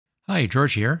Hi,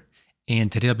 George here, and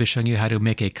today I'll be showing you how to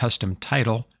make a custom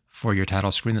title for your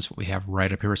title screen. That's what we have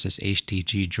right up here. It says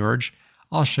HTG George.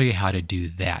 I'll show you how to do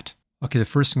that. Okay, the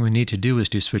first thing we need to do is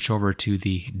to switch over to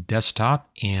the desktop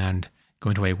and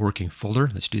go into a working folder.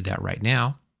 Let's do that right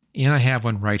now. And I have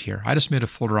one right here. I just made a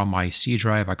folder on my C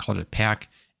drive. I called it pack,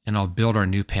 and I'll build our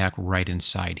new pack right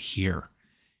inside here.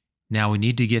 Now we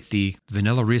need to get the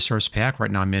vanilla resource pack.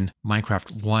 Right now I'm in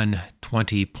Minecraft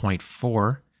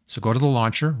 1.20.4. So go to the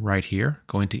launcher right here,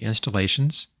 go into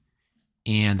installations,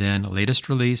 and then latest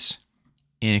release,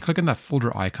 and click on that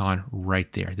folder icon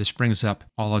right there. This brings up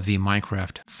all of the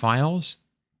Minecraft files,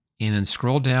 and then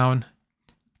scroll down,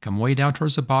 come way down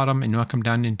towards the bottom, and you want to come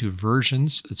down into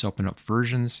versions. Let's open up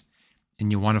versions,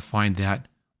 and you want to find that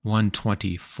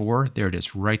 124. There it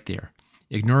is right there.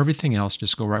 Ignore everything else,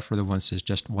 just go right for the one that says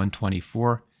just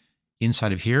 124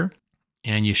 inside of here,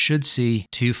 and you should see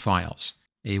two files,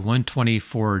 a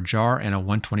 124 jar and a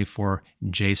 124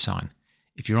 JSON.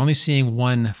 If you're only seeing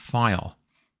one file,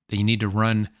 then you need to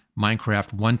run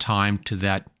Minecraft one time to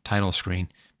that title screen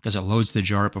because it loads the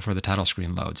jar before the title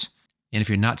screen loads. And if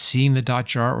you're not seeing the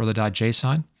 .jar or the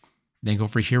 .json, then go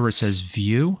over here where it says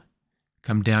View,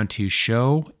 come down to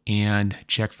Show, and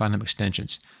check File Name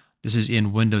Extensions. This is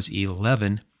in Windows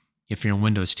 11. If you're in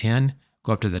Windows 10,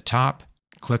 go up to the top,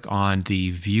 click on the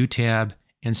View tab,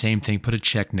 and same thing, put a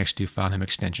check next to File Name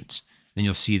Extensions. Then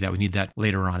you'll see that we need that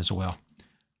later on as well.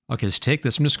 Okay, let's take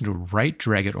this. I'm just going to right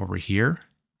drag it over here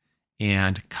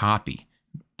and copy.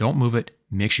 Don't move it.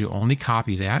 Make sure you only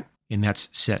copy that, and that's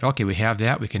set. Okay, we have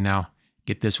that. We can now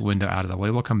get this window out of the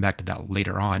way. We'll come back to that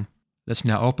later on. Let's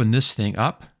now open this thing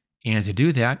up, and to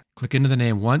do that, click into the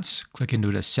name once, click into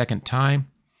it a second time,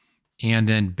 and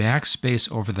then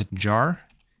backspace over the jar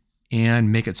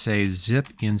and make it say zip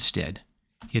instead.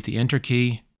 Hit the enter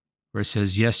key where it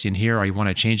says yes in here, or you want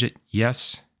to change it.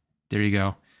 Yes. There you go.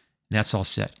 And that's all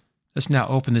set. Let's now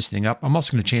open this thing up. I'm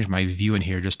also going to change my view in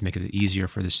here just to make it easier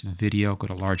for this video. Go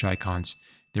to large icons.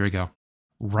 There we go.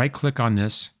 Right click on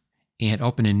this and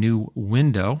open a new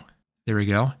window. There we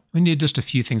go. We need just a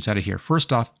few things out of here.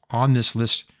 First off, on this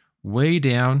list way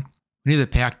down, we need the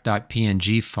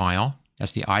pack.png file.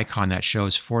 That's the icon that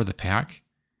shows for the pack.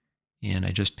 And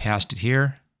I just passed it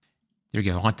here. There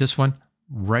you go. I want this one.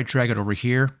 Right drag it over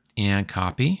here and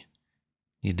copy.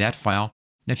 Need that file.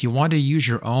 Now, if you want to use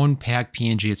your own pack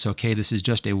PNG, it's okay. This is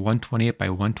just a 128 by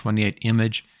 128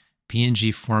 image,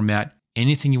 PNG format.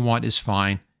 Anything you want is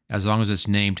fine as long as it's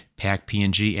named pack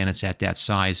PNG and it's at that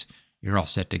size. You're all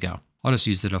set to go. I'll just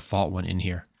use the default one in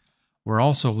here. We're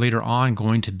also later on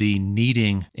going to be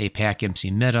needing a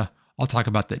pack.mcmeta. I'll talk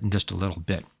about that in just a little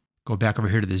bit. Go back over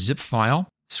here to the zip file,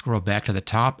 scroll back to the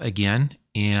top again,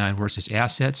 and where it says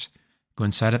assets, go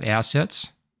inside of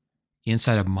assets,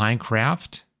 inside of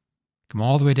Minecraft, come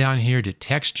all the way down here to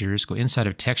textures, go inside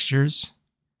of textures,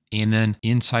 and then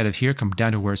inside of here, come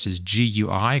down to where it says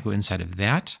GUI, go inside of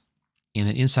that, and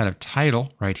then inside of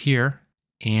title right here,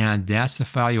 and that's the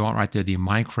file you want right there, the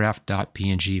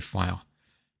minecraft.png file.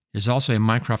 There's also a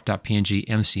minecraft.png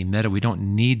mcmeta. We don't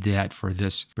need that for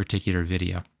this particular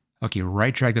video. Okay,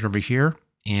 right drag that over here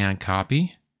and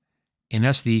copy, and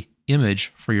that's the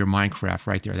image for your Minecraft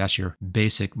right there. That's your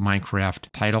basic Minecraft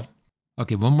title.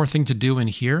 Okay, one more thing to do in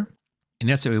here, and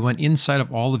that's that we went inside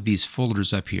of all of these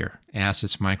folders up here,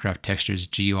 assets, Minecraft, textures,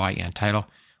 GUI, and title.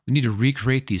 We need to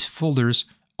recreate these folders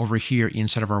over here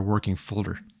inside of our working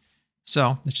folder.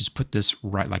 So let's just put this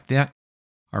right like that.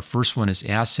 Our first one is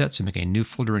assets, so make a new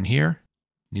folder in here.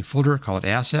 New folder, call it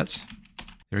assets.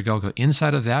 There we go, go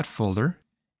inside of that folder,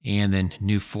 and then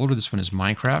new folder, this one is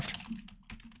Minecraft.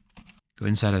 Go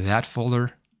inside of that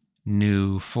folder,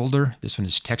 new folder, this one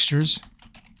is textures.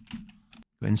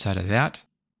 Go inside of that,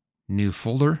 new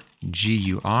folder,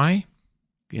 GUI.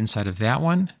 Go inside of that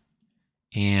one,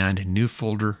 and new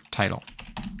folder, title.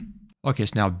 Okay,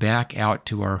 so now back out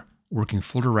to our working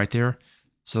folder right there.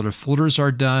 So the folders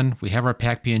are done. We have our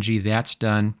pack PNG, that's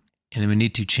done. And then we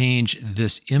need to change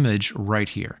this image right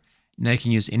here. Now you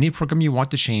can use any program you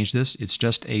want to change this. It's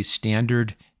just a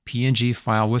standard PNG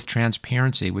file with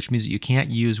transparency, which means that you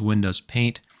can't use Windows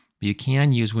Paint, but you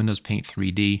can use Windows Paint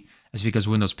 3D. That's because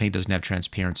Windows Paint doesn't have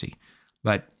transparency.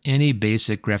 But any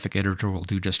basic graphic editor will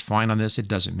do just fine on this. It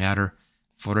doesn't matter.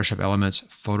 Photoshop Elements,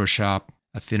 Photoshop,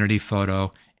 Affinity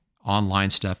Photo,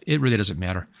 online stuff, it really doesn't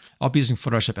matter. I'll be using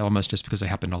Photoshop Elements just because I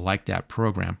happen to like that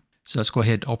program. So let's go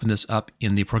ahead and open this up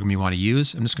in the program you want to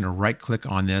use. I'm just going to right click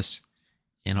on this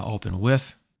and I'll open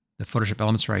with the Photoshop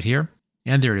Elements right here.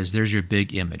 And there it is. There's your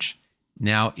big image.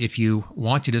 Now, if you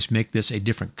want to just make this a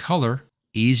different color,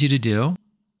 easy to do.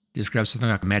 Just grab something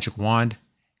like a magic wand,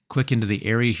 click into the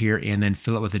area here, and then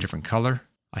fill it with a different color.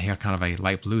 I have kind of a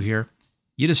light blue here.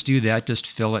 You just do that, just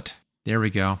fill it. There we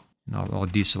go. And I'll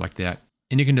deselect that.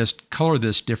 And you can just color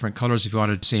this different colors if you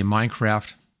wanted to say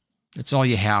Minecraft. That's all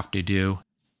you have to do.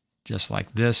 Just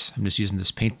like this. I'm just using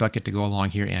this paint bucket to go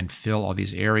along here and fill all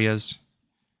these areas.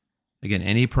 Again,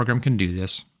 any program can do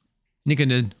this. And you can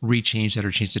then rechange that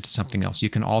or change it to something else. You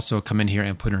can also come in here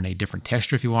and put in a different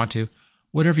texture if you want to.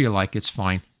 Whatever you like, it's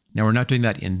fine. Now we're not doing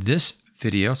that in this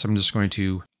video, so I'm just going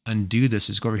to undo this.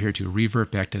 Is go over here to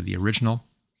revert back to the original.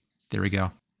 There we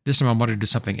go. This time I want to do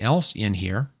something else in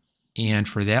here. And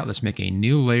for that, let's make a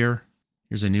new layer.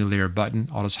 Here's a new layer button.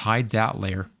 I'll just hide that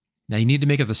layer. Now you need to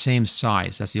make it the same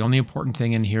size. That's the only important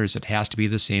thing in here is it has to be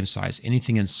the same size.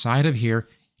 Anything inside of here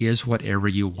is whatever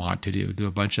you want to do. Do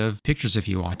a bunch of pictures if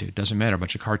you want to. Doesn't matter. A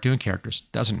bunch of cartoon characters.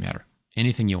 Doesn't matter.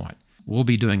 Anything you want. We'll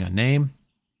be doing a name.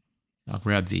 I'll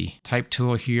grab the type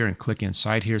tool here and click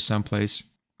inside here someplace.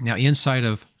 Now inside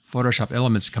of Photoshop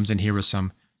Elements comes in here with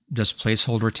some just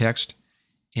placeholder text.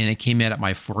 And it came in at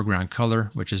my foreground color,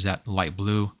 which is that light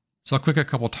blue. So I'll click a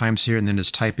couple times here and then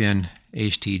just type in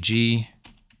HTG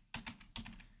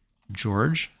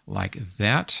George like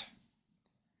that.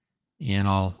 And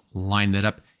I'll line that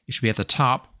up. It should be at the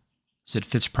top so it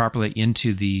fits properly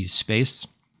into the space.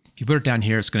 If you put it down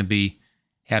here, it's going to be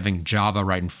having Java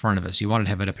right in front of us. You want to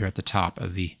have it up here at the top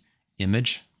of the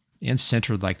image and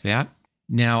centered like that.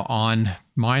 Now on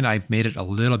mine, I made it a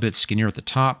little bit skinnier at the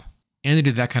top. And to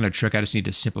do that kind of trick, I just need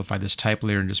to simplify this type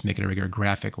layer and just make it a regular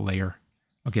graphic layer.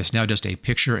 Okay, so now just a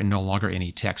picture and no longer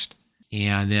any text.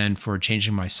 And then for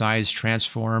changing my size,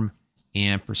 transform,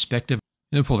 and perspective,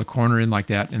 and then pull the corner in like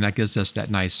that, and that gives us that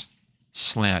nice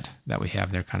slant that we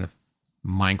have there, kind of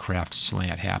Minecraft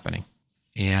slant happening.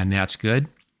 And that's good.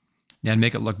 Now to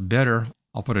make it look better,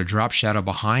 I'll put a drop shadow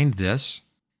behind this.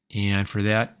 And for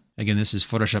that, again, this is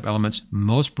Photoshop Elements.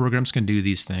 Most programs can do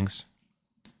these things.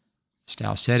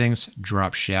 Style settings,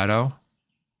 drop shadow.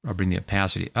 I'll bring the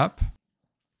opacity up.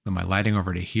 Put my lighting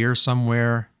over to here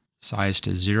somewhere. Size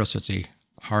to 0, so it's a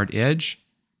hard edge.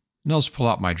 And I'll just pull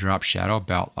out my drop shadow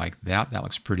about like that. That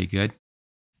looks pretty good.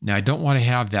 Now I don't want to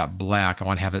have that black. I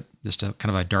want to have it just a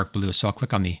kind of a dark blue. So I'll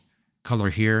click on the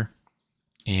color here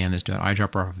and let's do an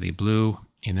eyedropper of the blue.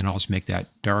 And then I'll just make that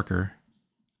darker.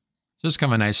 So just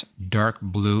kind of a nice dark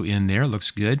blue in there.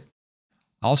 Looks good.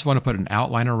 I also want to put an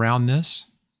outline around this.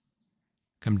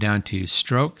 Come down to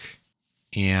stroke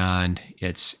and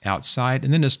it's outside.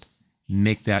 And then just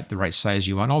make that the right size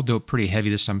you want. I'll do it pretty heavy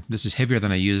this time. This is heavier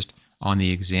than I used on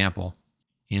the example.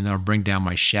 And I'll bring down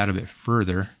my shadow a bit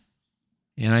further.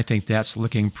 And I think that's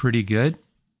looking pretty good.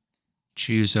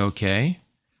 Choose OK.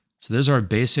 So there's our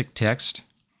basic text.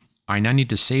 I now need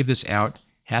to save this out.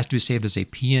 It has to be saved as a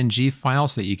PNG file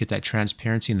so that you get that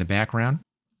transparency in the background.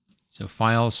 So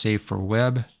File, Save for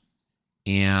Web.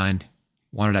 And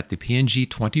want it at the PNG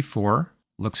 24.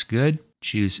 Looks good.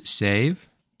 Choose Save.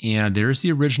 And there's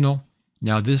the original.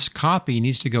 Now this copy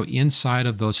needs to go inside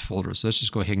of those folders. So let's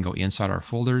just go ahead and go inside our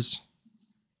folders.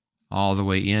 All the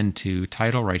way into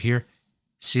title right here.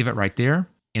 Save it right there.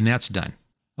 And that's done.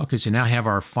 Okay, so now I have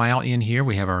our file in here.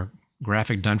 We have our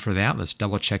graphic done for that. Let's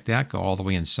double check that. Go all the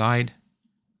way inside.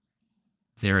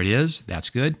 There it is. That's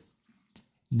good.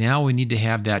 Now we need to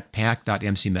have that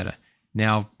pack.mcmeta.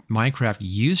 Now Minecraft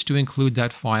used to include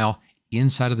that file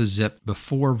inside of the zip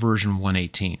before version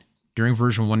 118. During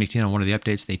version 118 on one of the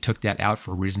updates, they took that out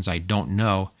for reasons I don't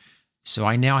know. So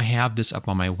I now have this up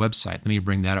on my website. Let me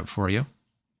bring that up for you.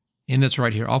 And that's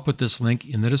right here. I'll put this link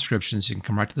in the description so you can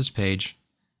come right to this page.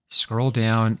 Scroll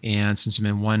down, and since I'm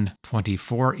in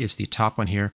 124, it's the top one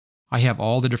here. I have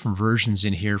all the different versions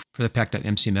in here for the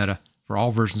pack.mcmeta for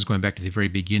all versions going back to the very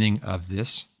beginning of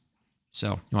this.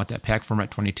 So you want that pack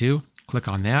format 22. Click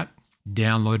on that.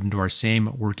 Download into our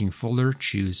same working folder.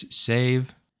 Choose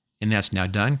Save. And that's now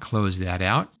done. Close that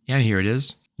out. And here it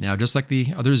is. Now, just like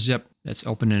the other zip, that's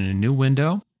open in a new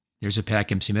window. There's a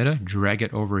pack.mcmeta. Drag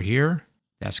it over here.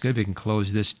 That's good. We can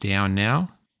close this down now.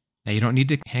 Now, you don't need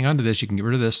to hang on to this. You can get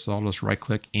rid of this. So I'll just right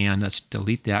click and let's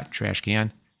delete that trash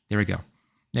can. There we go.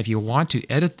 Now, if you want to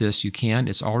edit this, you can.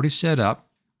 It's already set up.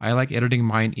 I like editing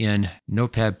mine in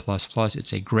Notepad++.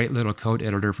 It's a great little code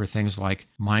editor for things like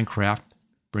Minecraft.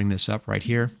 Bring this up right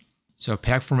here. So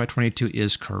pack format 22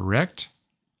 is correct.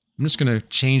 I'm just going to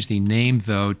change the name,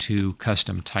 though, to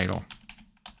custom title.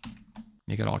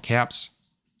 Make it all caps.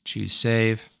 Choose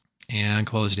Save and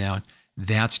close down.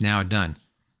 That's now done.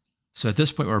 So at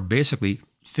this point, we're basically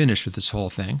finished with this whole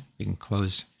thing. We can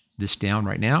close this down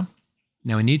right now.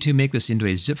 Now we need to make this into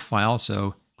a zip file.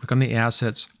 So click on the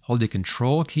assets, hold the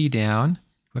Control key down,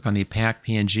 click on the pack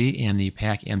PNG and the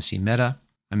pack.mcmeta.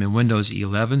 I'm in Windows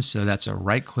 11, so that's a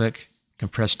right click,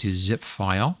 compress to zip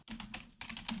file.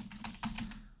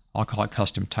 I'll call it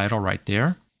custom title right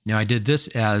there. Now I did this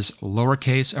as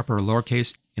lowercase, upper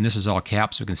lowercase, and this is all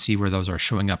caps, so we can see where those are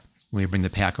showing up when we bring the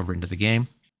pack over into the game.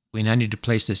 We now need to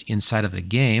place this inside of the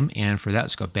game, and for that,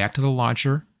 let's go back to the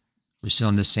launcher. We're still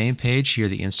on the same page here,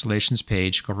 the installations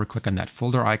page. Go over, click on that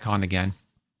folder icon again.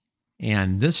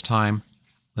 And this time,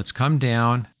 let's come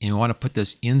down, and we want to put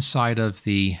this inside of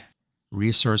the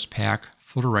resource pack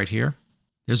folder right here.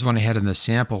 There's one I had in the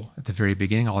sample at the very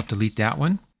beginning. I'll delete that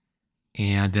one.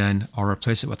 And then I'll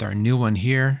replace it with our new one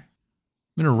here.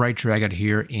 I'm going to right drag it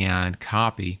here and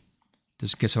copy,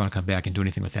 just in case I want to come back and do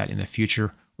anything with that in the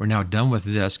future. We're now done with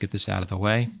this. Get this out of the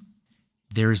way.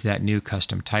 There's that new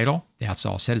custom title. That's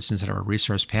all set. It's inside our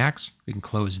resource packs. We can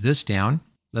close this down.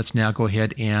 Let's now go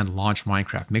ahead and launch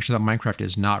Minecraft. Make sure that Minecraft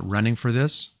is not running for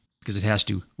this because it has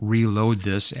to reload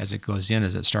this as it goes in,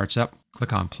 as it starts up.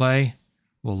 Click on play.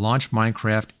 We'll launch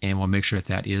Minecraft and we'll make sure that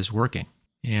that is working.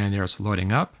 And there it's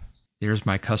loading up. There's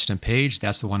my custom page.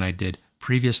 That's the one I did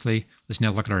previously. Let's now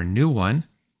look at our new one.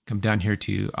 Come down here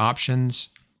to options.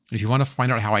 If you want to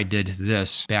find out how I did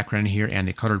this background here and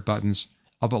the colored buttons,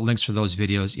 I'll put links for those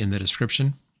videos in the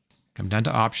description. Come down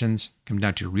to options, come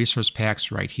down to resource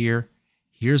packs right here.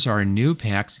 Here's our new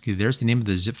packs. Okay, there's the name of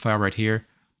the zip file right here.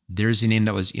 There's the name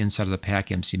that was inside of the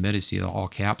pack.mcmeta. See all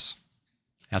caps.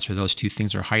 That's where those two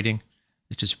things are hiding.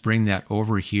 Let's just bring that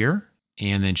over here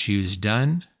and then choose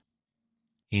done.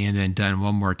 And then done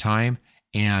one more time.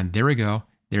 And there we go.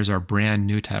 There's our brand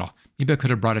new title. Maybe I could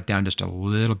have brought it down just a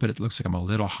little bit. It looks like I'm a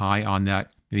little high on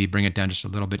that. Maybe bring it down just a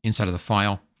little bit inside of the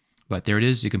file. But there it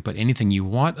is. You can put anything you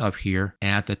want up here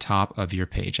at the top of your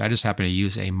page. I just happen to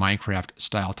use a Minecraft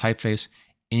style typeface.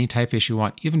 Any typeface you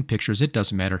want, even pictures, it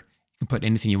doesn't matter. You can put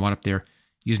anything you want up there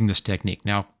using this technique.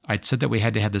 Now, I'd said that we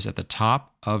had to have this at the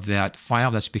top of that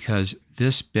file. That's because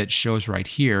this bit shows right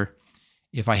here.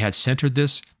 If I had centered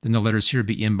this, then the letters here would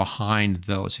be in behind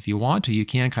those. If you want to, you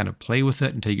can kind of play with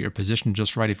it until you get your position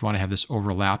just right. If you want to have this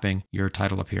overlapping your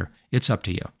title up here, it's up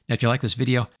to you. Now, if you like this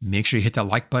video, make sure you hit that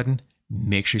like button.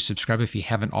 Make sure you subscribe if you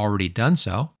haven't already done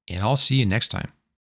so, and I'll see you next time.